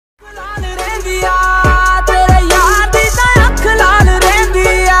ਰਹਿੰਦੀਆਂ ਤੇਰੇ ਯਾਰ ਦੀ ਤਾਂ ਅੱਖ ਲਾਲ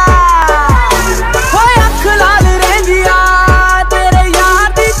ਰਹਿੰਦੀਆਂ ਹੋਏ ਅੱਖ ਲਾਲ ਰਹਿੰਦੀਆਂ ਤੇਰੇ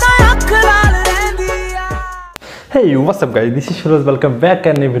ਯਾਰ ਦੀ ਤਾਂ ਅੱਖ ਲਾਲ ਰਹਿੰਦੀਆਂ। Hey, what's up guys? This is Suraj. Welcome back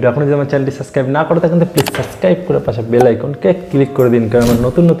and new video. এখন যদি আমার চ্যানেলটি সাবস্ক্রাইব না করে থাকেন তো প্লিজ সাবস্ক্রাইব করে পাশে বেল আইকনকে ক্লিক করে দিন, কারণ আমার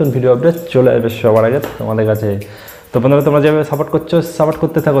নতুন নতুন ভিডিও আপডেট চলে আসবে সবার আগে তোমাদের কাছে। তো বন্ধুরা, তোমরা যেভাবে সাপোর্ট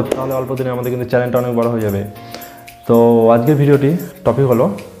করতে থাকো তাহলে অল্প দিনে আমাদের কিন্তু চ্যানেলটা অনেক বড় হয়ে যাবে। তো আজকের ভিডিওটি টপিক হলো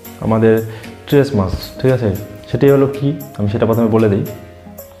আমাদের স্ট্রেস মাস, ঠিক আছে? সেটি হলো কি আমি সেটা প্রথমে বলে দিই।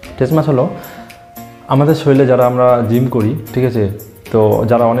 স্ট্রেস মাস হলো আমাদের শরীরে যারা আমরা জিম করি, ঠিক আছে, তো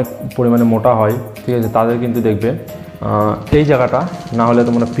যারা অনেক পরিমাণে মোটা হয়, ঠিক আছে, তাদের কিন্তু দেখবে এই জায়গাটা না হলে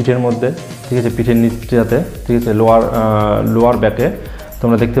তোমরা পিঠের মধ্যে, ঠিক আছে, পিঠের নিচটাতে, ঠিক আছে, লোয়ার ব্যাকে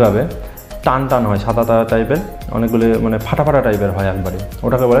তোমরা দেখতে পাবে টান টান হয়, সাদা টাইপের অনেকগুলো মানে ফাটা টাইপের হয় একবারে,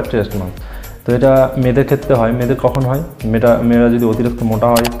 ওটাকে বলে স্ট্রেস মাস। তো এটা মেয়েদের ক্ষেত্রে হয়। মেয়েদের কখন হয়? মেয়েরা যদি অতিরিক্ত মোটা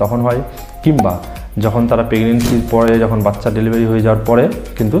হয় তখন হয়, কিংবা যখন তারা প্রেগনেন্সির পরে, যখন বাচ্চা ডেলিভারি হয়ে যাওয়ার পরে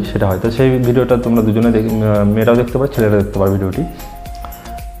কিন্তু সেটা হয়। তো সেই ভিডিওটা তোমরা দুজনে মেয়েরাও দেখতে পারো, ছেলেরা দেখতে পারো ভিডিওটি।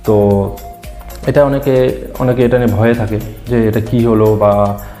 তো এটা অনেকে এটা নিয়ে ভয়ে থাকে যে এটা কি হলো, বা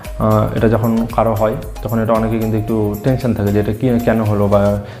এটা যখন কারো হয় তখন এটা অনেকে কিন্তু একটু টেনশন থাকে যে এটা কি কেন হলো বা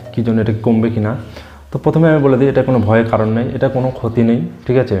কী জন্য, এটা কমবে কি না। তো প্রথমে আমি বলে দিই, এটা কোনো ভয়ের কারণ নেই, এটা কোনো ক্ষতি নেই,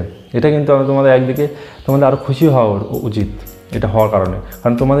 ঠিক আছে? এটা কিন্তু তোমাদের একদিকে তোমাদের আরও খুশি হওয়া উচিত এটা হওয়ার কারণে।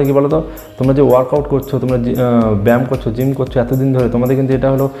 কারণ তোমাদের কী বলো তো, তোমরা যে ওয়ার্কআউট করছো, তোমরা ব্যায়াম করছো, জিম করছো এতদিন ধরে, তোমাদের কিন্তু এটা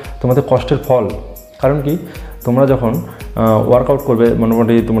হলো তোমাদের কষ্টের ফল। কারণ কি, তোমরা যখন ওয়ার্কআউট করবে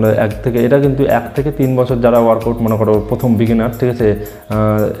মোটামুটি তোমরা এটা কিন্তু 1 থেকে 3 বছর যারা ওয়ার্কআউট মনে করো প্রথম বিগিনার, ঠিক আছে,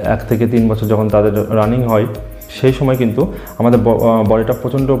 1 থেকে 3 বছর যখন তাদের রানিং হয় সেই সময় কিন্তু আমাদের বডিটা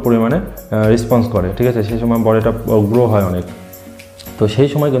প্রচণ্ড পরিমাণে রেসপন্স করে, ঠিক আছে, সেই সময় বডিটা গ্রো হয় অনেক। তো সেই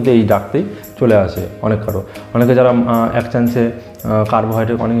সময় কিন্তু এই ডাকতেই চলে আসে অনেকে যারা এক চান্সে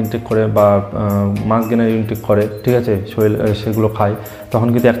কার্বোহাইড্রেট অনেক ইনটেক করে বা মাস গেনের ইনটেক করে, ঠিক আছে, শরীর সেগুলো খায়, তখন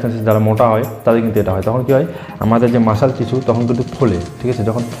কিন্তু এক চান্সে যারা মোটা হয় তাদের কিন্তু এটা হয়। তখন কী হয়, আমাদের যে মাসল টিস্যু তখন কিন্তু ফোলে, ঠিক আছে,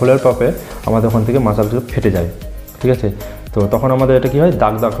 যখন ফোলের পাপে আমাদের ওখান থেকে মাসল টিস্যু ফেটে যায়, ঠিক আছে। তো তখন আমাদের এটা কী হয়,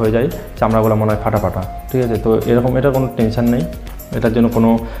 দাগ হয়ে যায়, চামড়াগুলো মনে হয় ফাটা, ঠিক আছে। তো এটা কোনো টেনশন নেই, এটার জন্য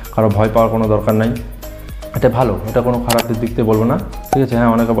কারো ভয় পাওয়ার কোনো দরকার নাই। এটা ভালো, এটা কোনো খারাপ দিক থেকে বলবো না, ঠিক আছে। হ্যাঁ,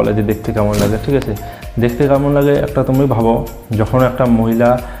 অনেকে বলে যে দেখতে কেমন লাগে, ঠিক আছে, দেখতে কেমন লাগে একটা তুমি ভাবো, যখন একটা মহিলা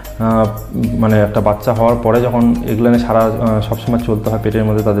মানে একটা বাচ্চা হওয়ার পরে যখন এগুলো সবসময় চলতে হয়, পেটের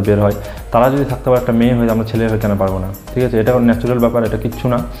মধ্যে তাদের বের হয়, তারা যদি থাকতে পারে একটা মেয়ে হয়ে, আমরা ছেলে হয়ে কেন পারবো না, ঠিক আছে? এটা ন্যাচারাল ব্যাপার, এটা কিচ্ছু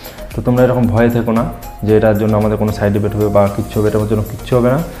না। তো তোমরা এরকম ভয়ে থেকো না যে এটার জন্য আমাদের কোনো সাইড এফেক্ট হবে বা কিচ্ছু হবে, এটার জন্য কিচ্ছু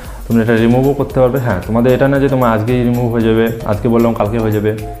হবে না। তোমরা এটা রিমুভও করতে পারবে। হ্যাঁ, তোমাদের এটা না যে তোমার আজকেই রিমুভ হয়ে যাবে, আজকে বললাম কালকে হয়ে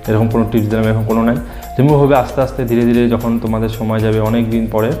যাবে, এরকম কোনো টিপস দিলাম এরকম কোনো নাই। রিমুভ হবে আস্তে আস্তে, ধীরে ধীরে, যখন তোমাদের সময় যাবে অনেক দিন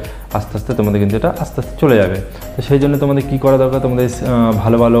পরে আস্তে আস্তে তোমাদের কিন্তু এটা আস্তে আস্তে চলে যাবে। তো সেই জন্য তোমাদের কী করা দরকার, তোমাদের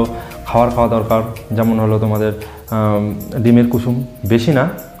ভালো খাওয়া দরকার। যেমন হলো তোমাদের ডিমের কুসুম, বেশি না,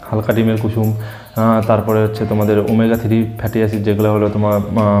 হালকা ডিমের কুসুম, তারপরে হচ্ছে তোমাদের ওমেগা 3 ফ্যাটি অ্যাসিড, যেগুলো হলো তোমার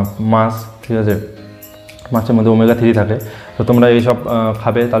মাছ, ঠিক আছে, মাছের মধ্যে ওমেগা 3 থাকে। তো তোমরা এইসব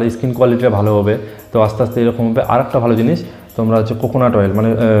খাবে, তাহলে স্কিন কোয়ালিটিটা ভালো হবে। তো আস্তে আস্তে এরকম হবে। আর একটা ভালো জিনিস, তোমরা হচ্ছে কোকোনাট অয়েল, মানে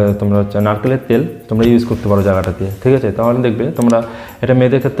তোমরা হচ্ছে নারকেলের তেল তোমরা ইউজ করতে পারো জায়গাটাতে, ঠিক আছে। তাহলে দেখবে তোমরা, এটা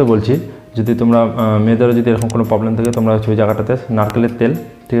মেয়েদের ক্ষেত্রে বলছি, যদি তোমরা মেয়েদেরও যদি এরকম কোনো প্রবলেম থাকে, তোমরা হচ্ছে ওই জায়গাটাতে নারকেলের তেল,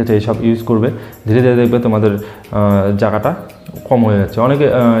 ঠিক আছে, এইসব ইউজ করবে, ধীরে ধীরে দেখবে তোমাদের জায়গাটা কম হয়ে যাচ্ছে।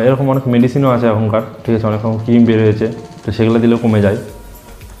 এরকম অনেক মেডিসিনও আছে এখনকার, ঠিক আছে, অনেক রকম ক্রিম বের হয়েছে, তো সেগুলো দিলেও কমে যায়।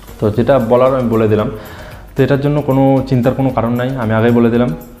 তো যেটা বলার আমি বলে দিলাম। তো এটার জন্য কোনো চিন্তার কোনো কারণ নাই, আমি আগেই বলে দিলাম,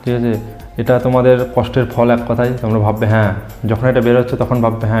 ঠিক আছে। এটা তোমাদের কষ্টের ফল, এক কথায় তোমরা ভাববে, হ্যাঁ, যখন এটা বের হচ্ছে তখন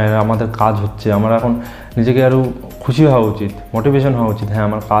ভাববে, হ্যাঁ, আমাদের কাজ হচ্ছে, আমরা এখন নিজেকে আরও খুশি হওয়া উচিত, মোটিভেশন হওয়া উচিত, হ্যাঁ,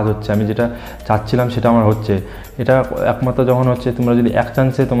 আমার কাজ হচ্ছে, আমি যেটা চাচ্ছিলাম সেটা আমার হচ্ছে। এটা একমাত্র যখন হচ্ছে, তোমরা যদি এক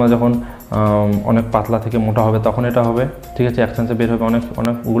চান্সে তোমরা যখন অনেক পাতলা থেকে মোটা হবে তখন এটা হবে, ঠিক আছে, এক চান্সে বের হবে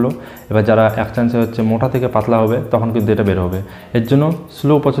অনেকগুলো। এবার যারা এক চান্সে হচ্ছে মোটা থেকে পাতলা হবে তখন কিন্তু এটা বের হবে। এর জন্য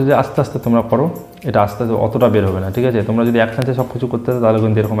স্লো প্রসেসে আস্তে আস্তে তোমরা করো, এটা আস্তে আস্তে অতটা বের হবে না, ঠিক আছে। তোমরা যদি এক চান্সে সব কিছু করতে চাও তাহলে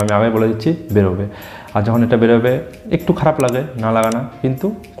কিন্তু এরকম আমি আগে বলে দিচ্ছি বের হবে। আর যখন এটা বের হবে একটু খারাপ লাগে, না লাগা না, কিন্তু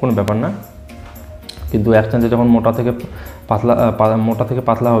কোনো ব্যাপার না। কিন্তু এক চান্সে যখন মোটা থেকে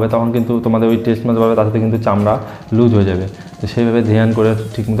পাতলা হবে তখন কিন্তু তোমাদের ওই টেস্ট মাছ পাবে, তাতে কিন্তু চামড়া লুজ হয়ে যাবে। তো সেইভাবে ধ্যান করে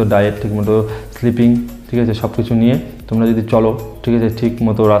ঠিকমতো ডায়েট, ঠিকমতো স্লিপিং, ঠিক আছে, সব কিছু নিয়ে তোমরা যদি চলো, ঠিক আছে, ঠিক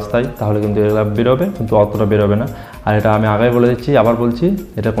মতো রাস্তায়, তাহলে কিন্তু এগুলো বেরোবে, কিন্তু অতটা বেরোবে না। আর এটা আমি আগেই বলে দিচ্ছি, আবার বলছি,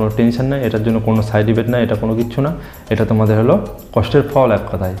 এটা কোনো টেনশন নেই, এটার জন্য কোনো সাইড ইফেক্ট নাই, এটা কোনো কিচ্ছু না, এটা তোমাদের হলো কষ্টের ফল, এক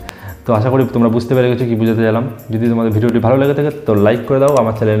কথায়। তো আশা করি তোমরা বুঝতে পেরে গেছো কি বুঝাতে গেলাম। যদি তোমাদের ভিডিওটি ভালো লেগে থাকে তো লাইক করে দাও,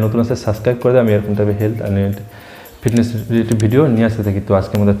 আমার চ্যানেল নতুন আসলে সাবস্ক্রাইব করে দাও। আমি এরকম টাইপের health and fitness related video নিয়ে আসতে থাকি। তো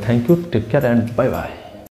আজকের মধ্যে thank you, take care and bye bye.